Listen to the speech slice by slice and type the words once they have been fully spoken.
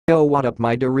Yo, what up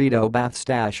my Dorito bath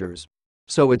stashers?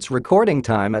 So it's recording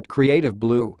time at Creative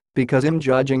Blue because I'm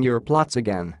judging your plots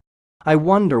again. I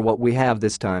wonder what we have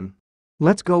this time.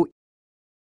 Let's go.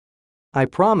 I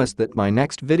promise that my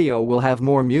next video will have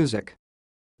more music.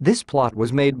 This plot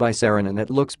was made by Saren and it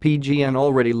looks PG and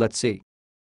already. Let's see.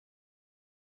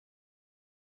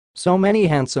 So many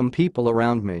handsome people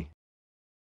around me.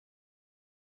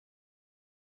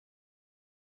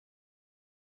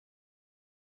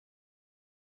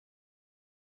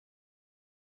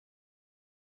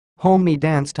 Homie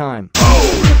dance time.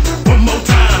 One more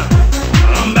time,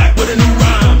 I'm back with a new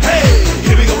rhyme. Hey,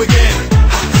 here we go again.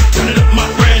 Turn it up, my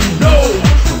friend. No,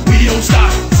 we don't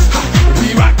stop.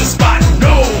 We rock the spot.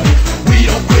 No, we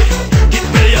don't quit. Get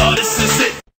ready, y'all. This is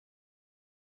it.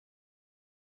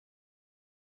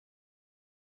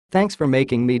 Thanks for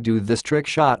making me do this trick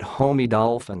shot, homie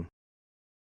dolphin.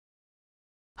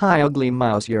 Hi ugly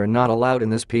mouse, you're not allowed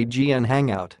in this PGN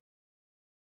hangout.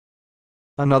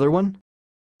 Another one?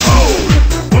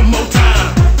 One more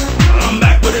time, I'm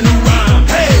back with a new rhyme.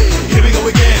 Hey, here we go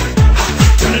again.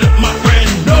 Turn it up, my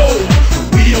friend. No,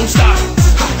 we don't stop.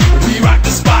 We rock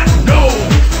the spot. No,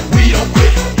 we don't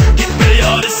quit. Get ready,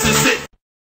 y'all. This is it.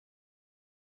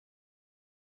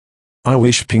 I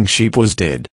wish Pink Sheep was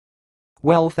dead.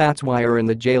 Well, that's why you're in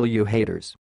the jail, you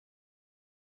haters.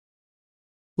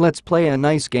 Let's play a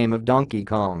nice game of Donkey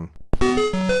Kong.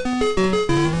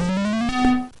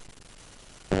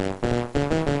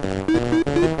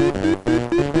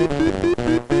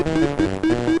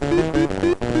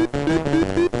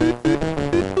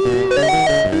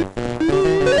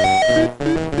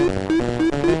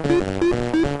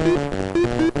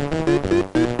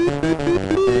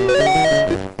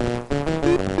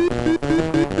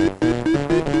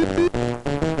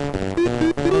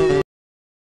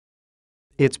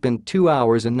 It's been 2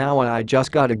 hours and now I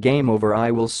just got a game over. I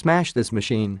will smash this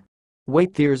machine.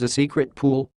 Wait, there's a secret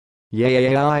pool.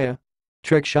 Yeah.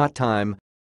 Trick shot time.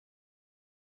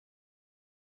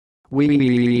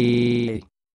 Wee.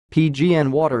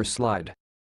 PGN water slide.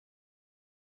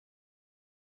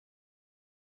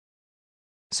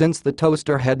 Since the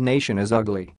Toaster Head Nation is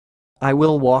ugly, I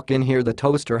will walk in here the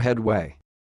Toaster Head way.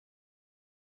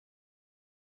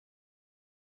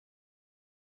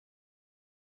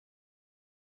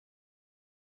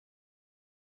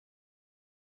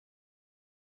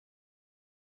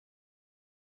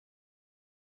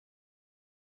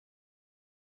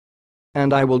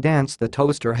 And I will dance the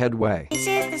Toaster Head way. This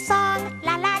is the song,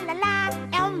 la la la la,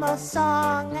 Elmo's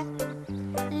song.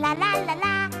 La la la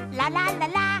la, la la la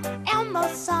la,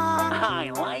 Elmo's song.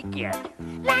 I like it.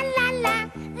 La la la,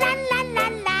 la la la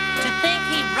la. To think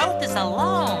he wrote this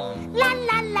alone. La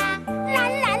la la, la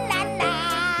la la la.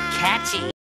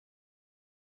 Catchy.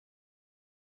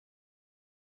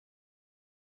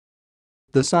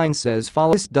 The sign says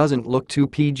follow. This doesn't look too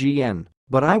PGN,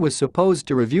 but I was supposed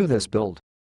to review this build.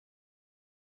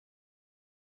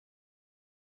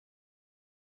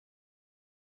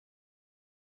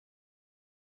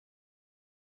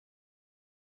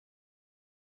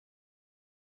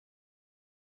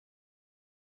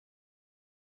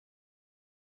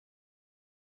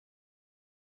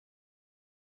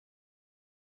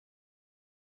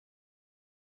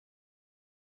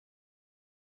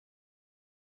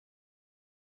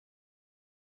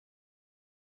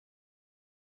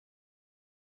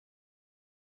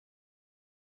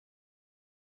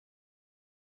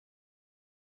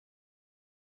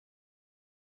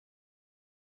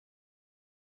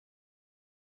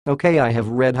 Okay, I have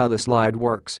read how the slide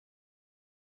works.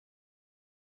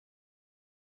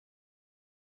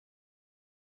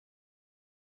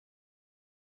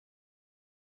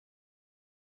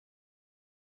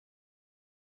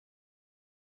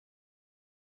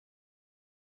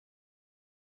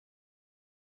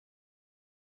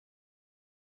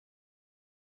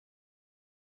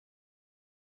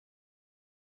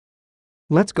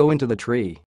 Let's go into the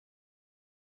tree.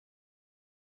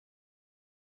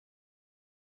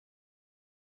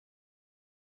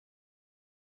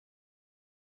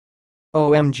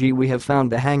 OMG, we have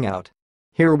found the hangout.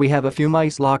 Here we have a few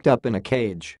mice locked up in a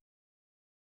cage.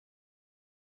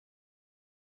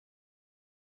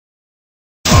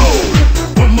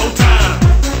 One more time,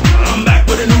 I'm back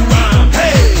with a new rhyme.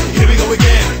 Hey, here we go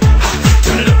again.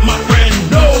 Turn it up, my friend.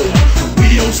 No,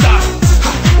 we don't stop.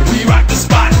 We rock the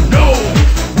spot. No,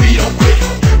 we don't quit.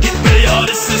 Get ready, y'all.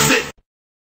 This is it.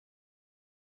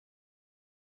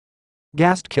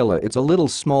 Gassed killer, it's a little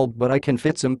small but I can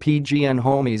fit some PGN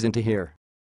homies into here.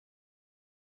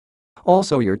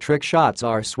 Also, your trick shots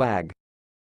are swag.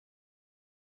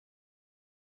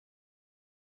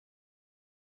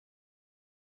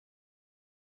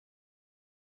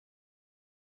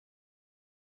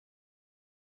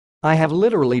 I have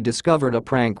literally discovered a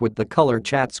prank with the color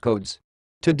chats codes.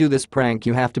 To do this prank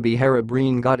you have to be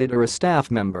Harebrine Got It or a staff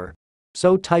member.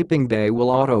 So typing they will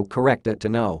auto-correct it to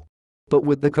no. But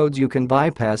with the codes you can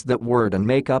bypass that word and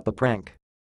make up a prank.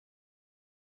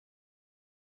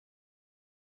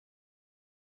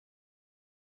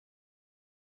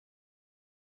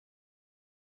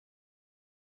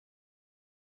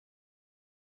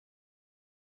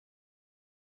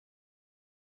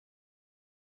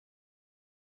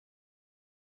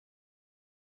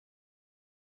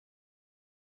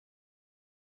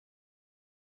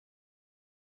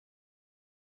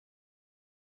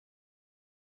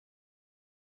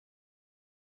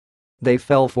 They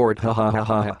fell for it, ha ha ha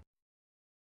ha ha.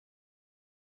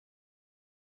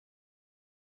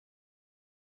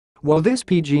 Well, this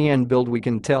PGN build we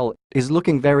can tell is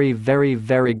looking very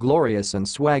glorious and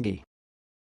swaggy.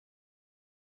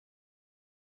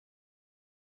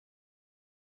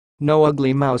 No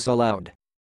ugly mouse allowed.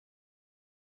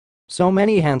 So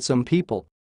many handsome people.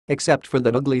 Except for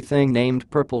that ugly thing named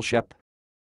Purple Shep.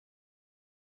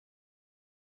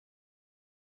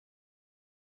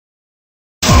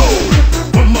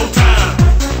 One more time,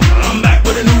 I'm back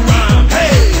with a new rhyme.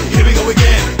 Hey, here we go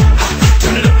again. Ha,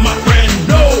 turn it up, my friend.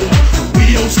 No,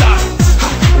 we don't stop.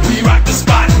 Ha, we rock the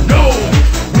spot. No,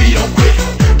 we don't quit.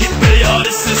 Get ready, y'all,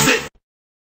 this is it.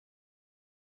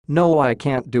 No, I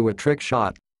can't do a trick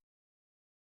shot.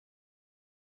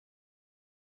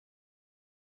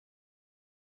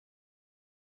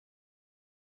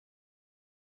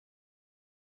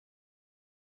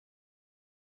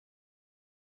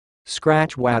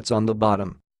 Scratch wats on the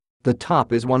bottom. The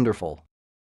top is wonderful.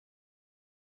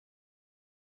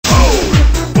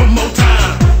 One more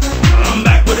time, I'm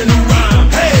back with a new rhyme.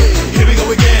 Hey, here we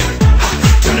go again.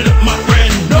 Ha, turn it up, my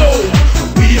friend. No,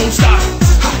 we don't stop.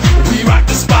 Ha, we rock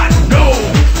the spot. No,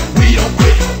 we don't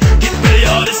quit. Get ready,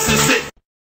 y'all, this is it.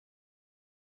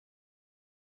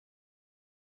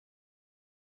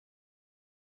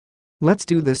 Let's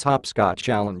do this hopscotch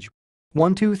challenge.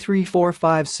 1 2 3 4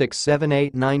 5 6 7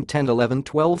 8 9 10 11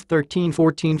 12 13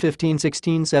 14 15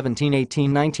 16 17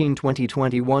 18 19 20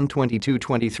 21 22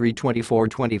 23 24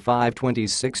 25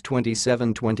 26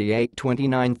 27 28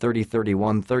 29 30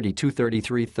 31 32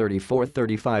 33 34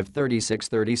 35 36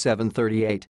 37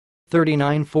 38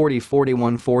 39 40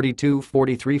 41 42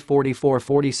 43 44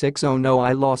 46. Oh no,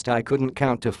 I lost. I couldn't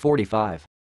count to 45.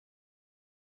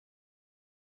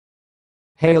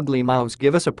 Hey ugly mouse,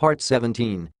 give us a part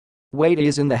 17. Wait,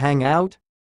 is in the hangout?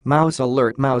 Mouse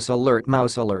alert, mouse alert,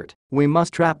 mouse alert. We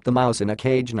must trap the mouse in a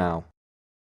cage now.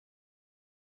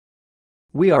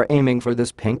 We are aiming for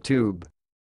this pink tube.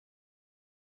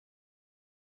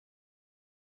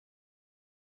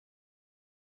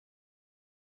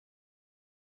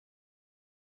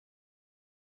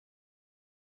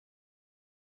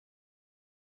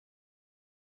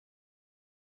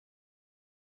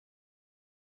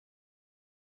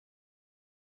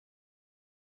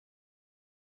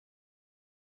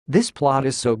 This plot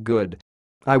is so good.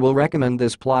 I will recommend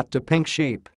this plot to Pink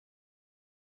Sheep.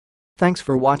 Thanks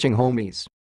for watching, homies.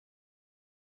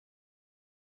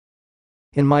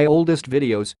 In my oldest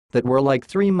videos, that were like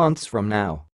 3 months from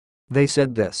now, they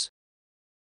said this.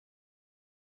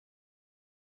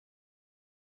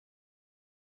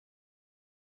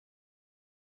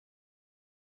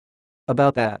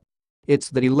 About that. It's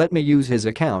that he let me use his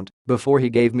account before he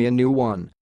gave me a new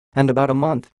one. And about a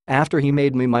month after he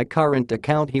made me my current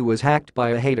account, he was hacked by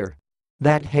a hater.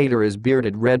 That hater is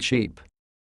Bearded Red Sheep.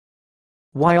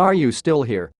 Why are you still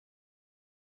here?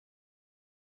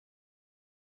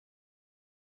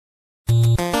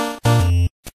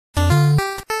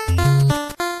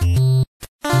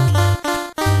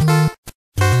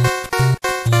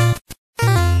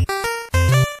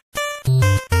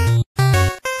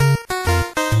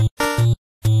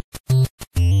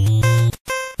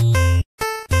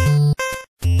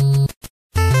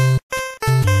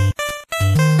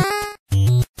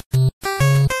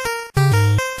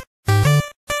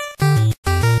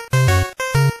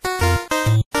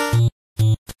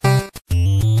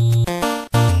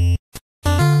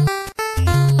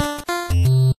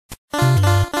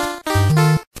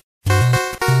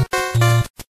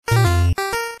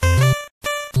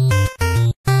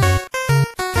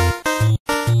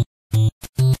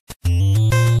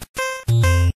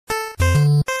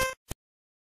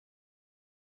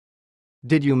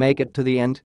 Did you make it to the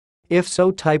end? If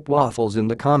so, type waffles in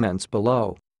the comments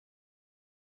below.